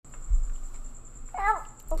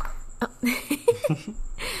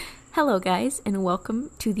Hello, guys, and welcome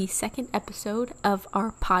to the second episode of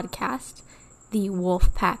our podcast, the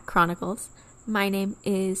Wolfpack Chronicles. My name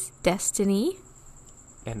is Destiny.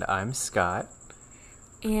 And I'm Scott.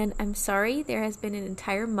 And I'm sorry there has been an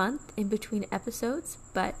entire month in between episodes,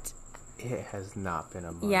 but... It has not been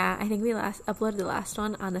a month. Yeah, I think we uploaded the last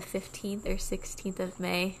one on the 15th or 16th of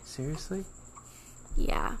May. Seriously?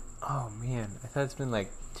 Yeah. Oh, man. I thought it's been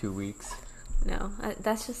like 2 weeks. No,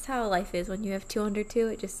 that's just how life is. When you have 202,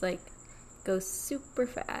 it just, goes super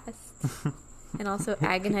fast. And also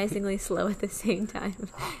agonizingly slow at the same time.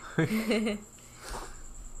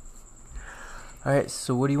 Alright,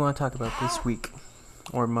 so what do you want to talk about this week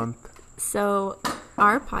or month? So,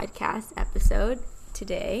 our podcast episode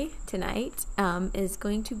tonight, is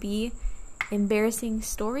going to be embarrassing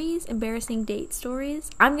stories, embarrassing date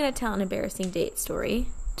stories. I'm going to tell an embarrassing date story.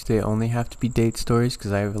 Do they only have to be date stories?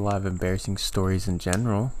 Because I have a lot of embarrassing stories in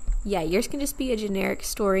general. Yeah, yours can just be a generic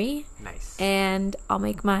story. Nice. And I'll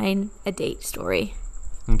make mine a date story.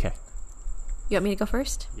 Okay. You want me to go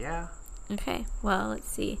first? Yeah. Okay, well, let's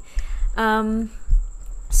see.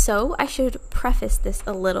 So I should preface this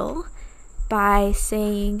a little by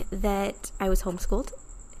saying that I was homeschooled.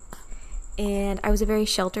 And I was a very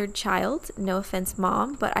sheltered child. No offense,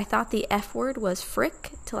 Mom, but I thought the F word was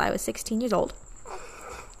frick till I was 16 years old.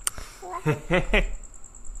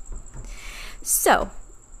 So,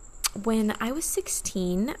 when I was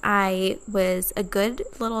 16, I was a good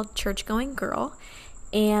little church-going girl,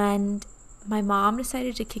 and my mom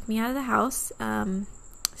decided to kick me out of the house.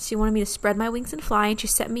 She wanted me to spread my wings and fly, and she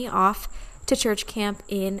sent me off to church camp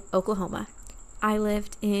in Oklahoma. I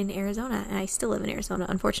lived in Arizona, and I still live in Arizona,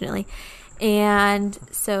 unfortunately. And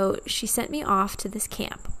so she sent me off to this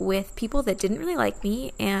camp with people that didn't really like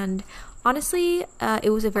me, and honestly,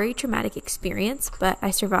 it was a very traumatic experience, but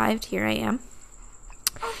I survived. Here I am.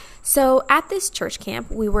 So at this church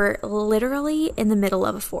camp, we were literally in the middle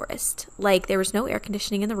of a forest. There was no air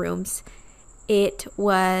conditioning in the rooms. It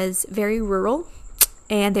was very rural,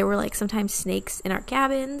 and there were sometimes snakes in our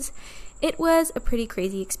cabins. It was a pretty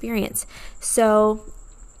crazy experience. So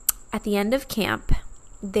at the end of camp,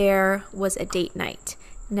 there was a date night.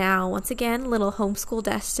 Now, once again, little homeschool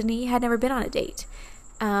Destiny had never been on a date.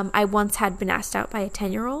 I once had been asked out by a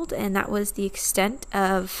 10-year-old, and that was the extent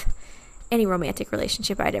of any romantic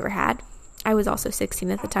relationship I'd ever had. I was also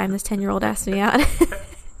 16 at the time this 10-year-old asked me out.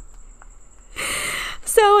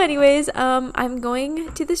 So anyways, I'm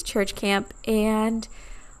going to this church camp, and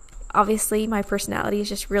obviously my personality is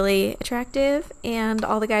just really attractive, and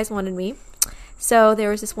all the guys wanted me. So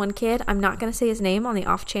there was this one kid, I'm not going to say his name on the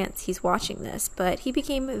off chance he's watching this, but he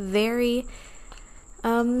became very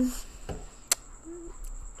in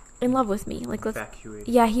love with me. Infatuated.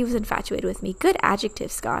 Yeah, he was infatuated with me. Good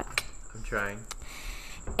adjective, Scott. I'm trying.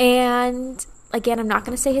 And again, I'm not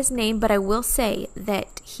going to say his name, but I will say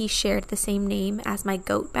that he shared the same name as my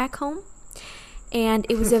goat back home. And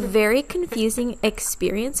it was a very confusing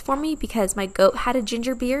experience for me because my goat had a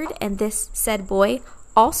ginger beard and this said boy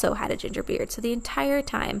also had a ginger beard. So the entire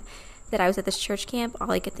time that I was at this church camp,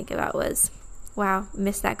 all I could think about was, wow,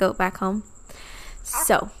 miss that goat back home.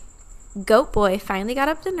 So goat boy finally got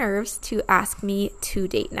up the nerves to ask me to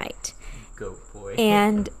date night. Goat boy.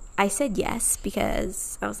 And I said yes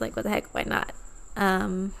because I was like, what the heck, why not?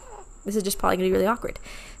 This is just probably going to be really awkward.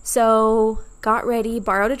 So got ready,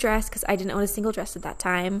 borrowed a dress because I didn't own a single dress at that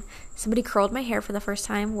time. Somebody curled my hair for the first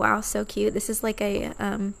time. Wow, so cute. This is like a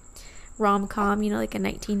rom-com, like a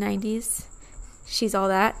 1990s. She's all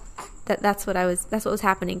that. That's what was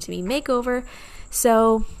happening to me. Makeover.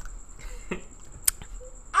 So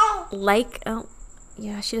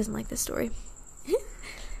she doesn't like this story.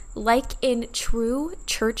 Like in true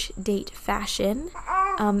church date fashion,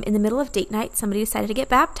 in the middle of date night, somebody decided to get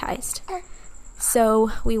baptized.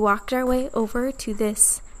 So we walked our way over to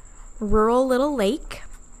this rural little lake,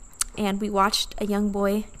 and we watched a young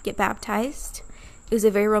boy get baptized. It was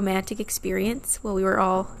a very romantic experience while we were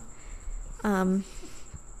all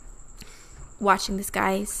watching this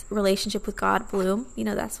guy's relationship with God bloom.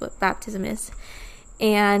 That's what baptism is.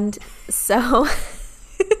 And so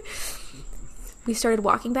we started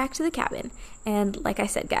walking back to the cabin. And like I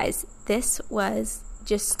said, guys, this was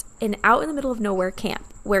just an out in the middle of nowhere camp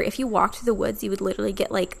where if you walked through the woods, you would literally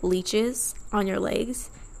get leeches on your legs.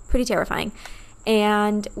 Pretty terrifying.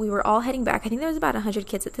 And we were all heading back. I think there was about 100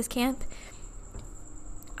 kids at this camp.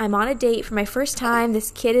 I'm on a date for my first time. This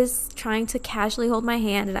kid is trying to casually hold my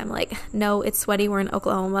hand, and I'm like, no, it's sweaty. We're in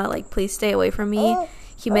Oklahoma. Please stay away from me.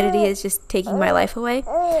 Humidity is just taking my life away.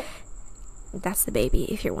 That's the baby,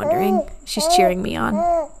 if you're wondering. She's cheering me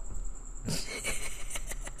on.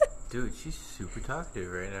 Dude, she's super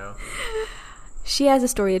talkative right now. She has a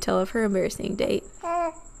story to tell of her embarrassing date.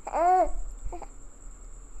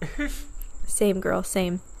 Same girl,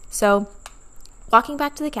 same. So, walking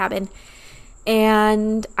back to the cabin,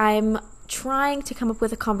 and I'm trying to come up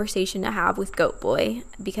with a conversation to have with Goat Boy,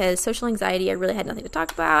 because social anxiety, I really had nothing to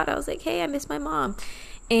talk about. I was like, hey, I miss my mom.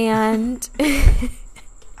 And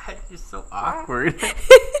You're so awkward.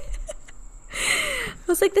 I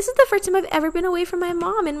was like, this is the first time I've ever been away from my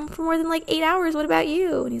mom and for more than like 8 hours. What about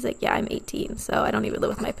you? And he's like, yeah, I'm 18, so I don't even live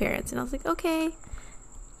with my parents. And I was like, okay,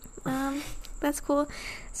 that's cool.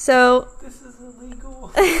 So This is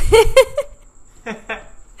illegal.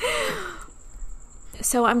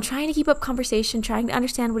 So I'm trying to keep up conversation, trying to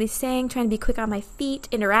understand what he's saying, trying to be quick on my feet,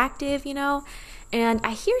 interactive, And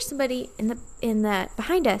I hear somebody in the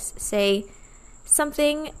behind us say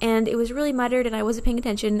something, and it was really muttered, and I wasn't paying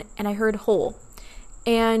attention, and I heard hole.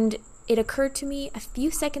 And it occurred to me a few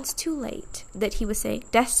seconds too late that he was saying,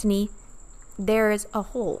 Destiny, there's a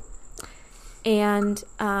hole. And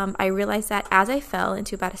I realized that as I fell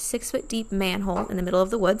into about a 6-foot deep manhole in the middle of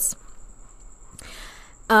the woods.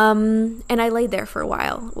 And I laid there for a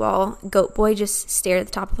while Goat Boy just stared at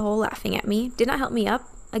the top of the hole laughing at me. Did not help me up.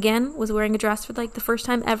 Again, was wearing a dress for like the first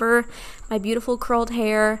time ever. My beautiful curled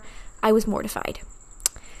hair. I was mortified.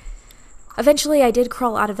 Eventually, I did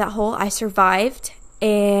crawl out of that hole. I survived.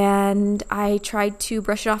 And I tried to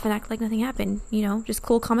brush it off and act like nothing happened. Just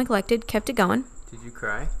cool, calm, and collected. Kept it going. Did you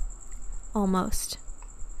cry? Almost.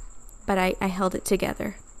 But I held it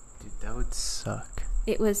together. Dude, that would suck.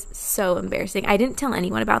 It was so embarrassing. I didn't tell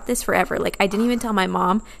anyone about this forever. Like, I didn't even tell my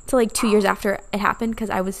mom till like 2 years after it happened because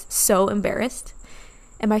I was so embarrassed.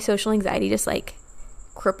 And my social anxiety just like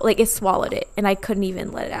crippled, like it swallowed it, and I couldn't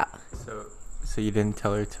even let it out. So you didn't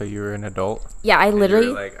tell her till you were an adult? Yeah, I literally...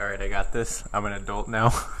 You were like, all right, I got this. I'm an adult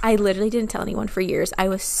now. I literally didn't tell anyone for years. I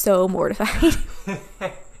was so mortified.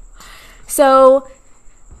 So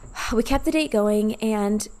we kept the date going,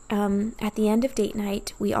 and at the end of date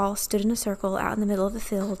night, we all stood in a circle out in the middle of the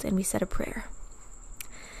field, and we said a prayer.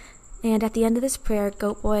 And at the end of this prayer,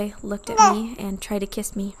 Goat Boy looked at me and tried to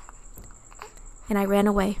kiss me. And I ran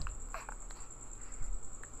away.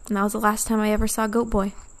 And that was the last time I ever saw Goat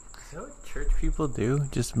Boy. Is that what church people do?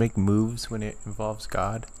 Just make moves when it involves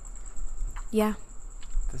God? Yeah.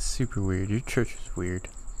 That's super weird. Your church is weird.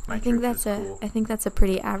 I think that's a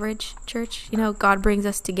pretty average church. God brings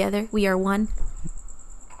us together. We are one.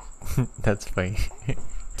 That's funny.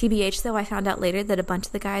 TBH, though, I found out later that a bunch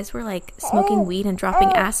of the guys were like smoking weed and dropping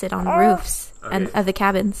acid on roofs of the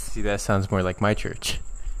cabins. See, that sounds more like my church.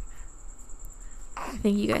 I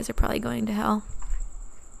think you guys are probably going to hell.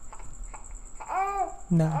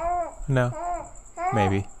 No.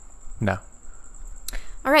 Maybe. No.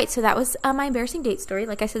 All right, so that was my embarrassing date story.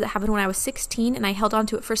 Like I said, that happened when I was 16, and I held on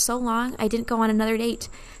to it for so long, I didn't go on another date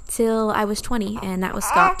till I was 20, and that was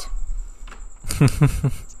stopped.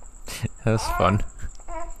 That was fun.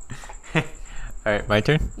 All right, my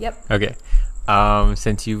turn? Yep. Okay.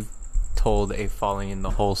 Since you've told a falling in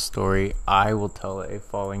the hole story, I will tell a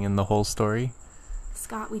falling in the hole story.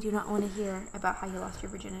 Scott, we do not want to hear about how you lost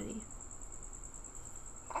your virginity.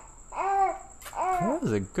 That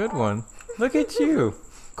was a good one. Look at you.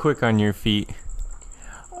 Quick on your feet.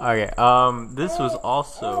 Okay, this was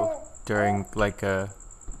also during like I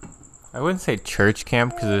wouldn't say church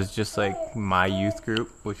camp because it was just like my youth group,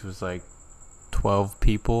 which was like 12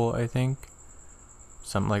 people, I think.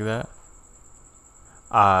 Something like that.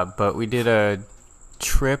 But we did a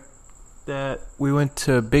trip that we went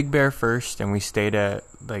to Big Bear first, and we stayed at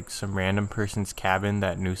like some random person's cabin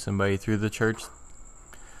that knew somebody through the church.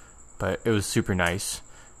 But it was super nice.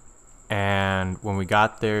 And when we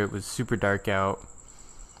got there, it was super dark out.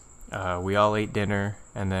 We all ate dinner,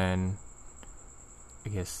 and then I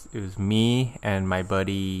guess it was me and my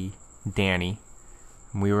buddy Danny.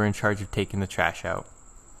 And we were in charge of taking the trash out.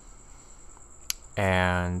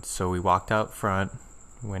 And so we walked out front,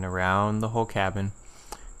 went around the whole cabin,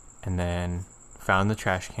 and then found the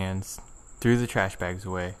trash cans, threw the trash bags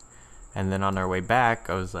away. And then on our way back,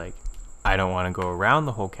 I was like, I don't want to go around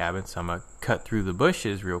the whole cabin, so I'm going to cut through the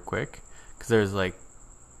bushes real quick. Because there's like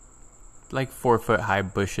 4-foot high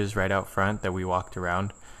bushes right out front that we walked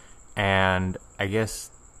around. And I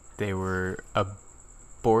guess they were a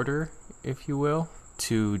border, if you will,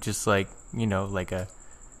 to just like a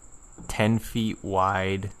 10 feet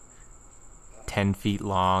wide, 10 feet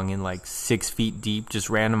long, and like 6 feet deep, just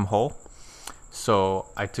random hole. So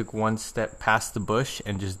I took one step past the bush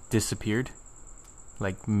and just disappeared,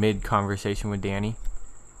 like mid conversation with Danny.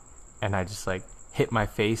 And I just like hit my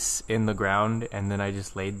face in the ground, and then I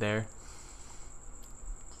just laid there.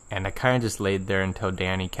 And I kind of just laid there until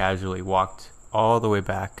Danny casually walked all the way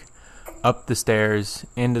back, up the stairs,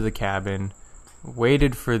 into the cabin,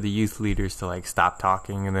 waited for the youth leaders to, like, stop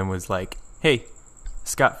talking, and then was like, hey,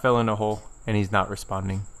 Scott fell in a hole, and he's not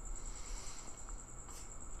responding.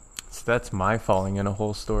 So that's my falling in a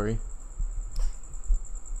hole story.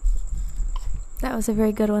 That was a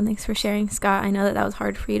very good one. Thanks for sharing, Scott. I know that was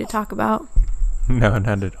hard for you to talk about. No,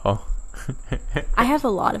 not at all. I have a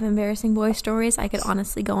lot of embarrassing boy stories. I could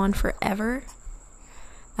honestly go on forever.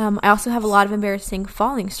 I also have a lot of embarrassing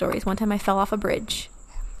falling stories. One time I fell off a bridge.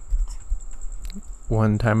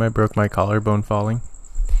 One time I broke my collarbone falling.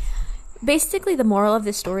 Basically, the moral of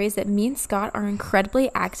this story is that me and Scott are incredibly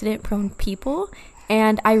accident-prone people,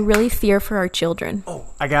 and I really fear for our children. Oh,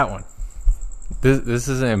 I got one. This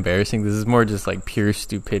isn't embarrassing. This is more just like pure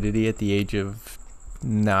stupidity at the age of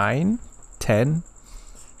 9, 10.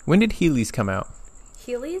 When did Heelys come out?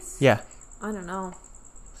 Heelys? Yeah. I don't know.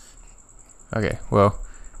 Okay, well,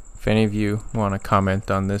 if any of you want to comment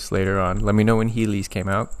on this later on, let me know when Heelys came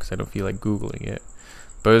out, because I don't feel like Googling it.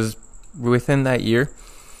 But it was within that year,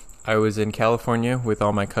 I was in California with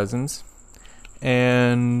all my cousins,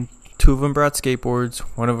 and 2 of them brought skateboards,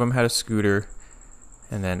 1 of them had a scooter,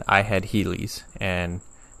 and then I had Heelys. And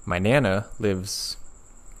my Nana lives,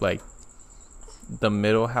 like, the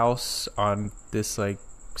middle house on this, like,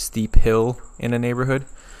 steep hill in a neighborhood.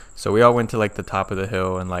 So we all went to, like, the top of the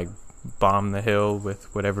hill and, like, bombed the hill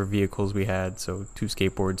with whatever vehicles we had. So 2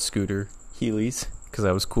 skateboards, scooter, Heelys, because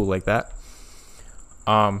I was cool like that.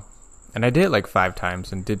 And I did it, like, 5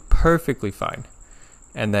 times and did perfectly fine.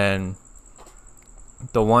 And then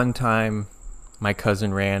the one time my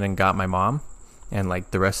cousin ran and got my mom and,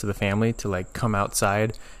 like, the rest of the family to, like, come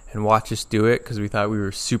outside and watch us do it because we thought we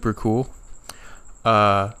were super cool. We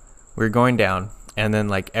were going down, and then,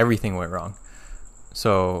 like, everything went wrong.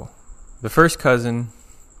 So the first cousin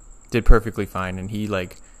did perfectly fine, and he,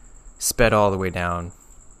 like, sped all the way down.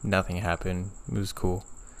 Nothing happened. It was cool.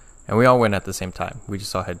 And we all went at the same time. We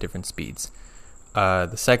just all had different speeds.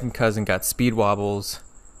 The second cousin got speed wobbles,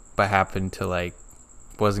 but happened to, like,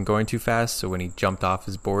 wasn't going too fast, so when he jumped off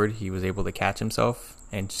his board, he was able to catch himself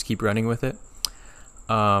and just keep running with it.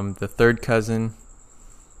 The third cousin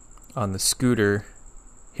on the scooter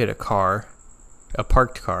hit a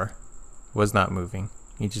parked car, was not moving.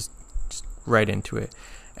 He just right into it.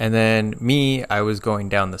 And then me, I was going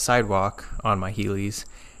down the sidewalk on my Heelys,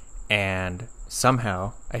 and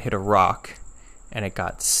somehow I hit a rock, and it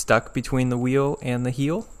got stuck between the wheel and the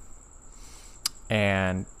heel.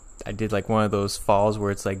 And I did, like, one of those falls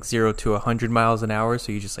where it's like 0 to 100 miles an hour,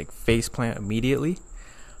 so you just, like, face plant immediately.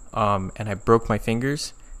 And I broke my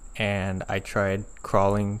fingers, and I tried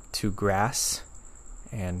crawling to grass,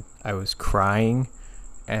 and I was crying,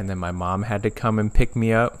 and then my mom had to come and pick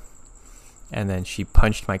me up, and then she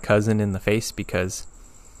punched my cousin in the face because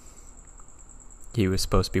he was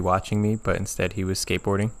supposed to be watching me, but instead he was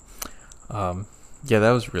skateboarding. Yeah,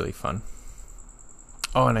 that was really fun.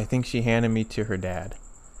 Oh, and I think she handed me to her dad.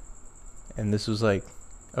 And this was like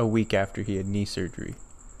a week after he had knee surgery.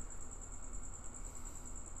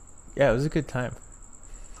 Yeah, it was a good time.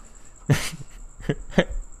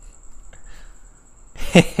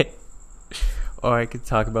 Oh, I could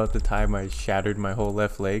talk about the time I shattered my whole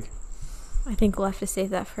left leg. I think we'll have to save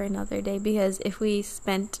that for another day, because if we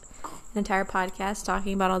spent an entire podcast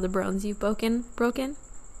talking about all the bones you've broken,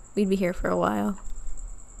 we'd be here for a while.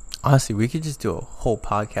 Honestly, we could just do a whole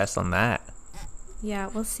podcast on that. Yeah,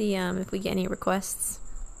 we'll see if we get any requests.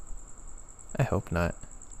 I hope not.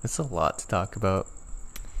 It's a lot to talk about.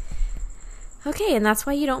 Okay, and that's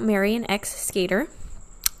why you don't marry an ex-skater.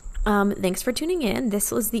 Thanks for tuning in.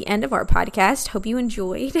 This was the end of our podcast. Hope you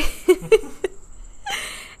enjoyed.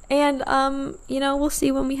 And, we'll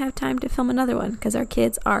see when we have time to film another one, because our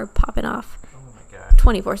kids are popping off. Oh my God.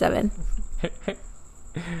 24/7.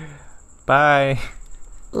 Bye.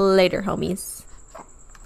 Later, homies.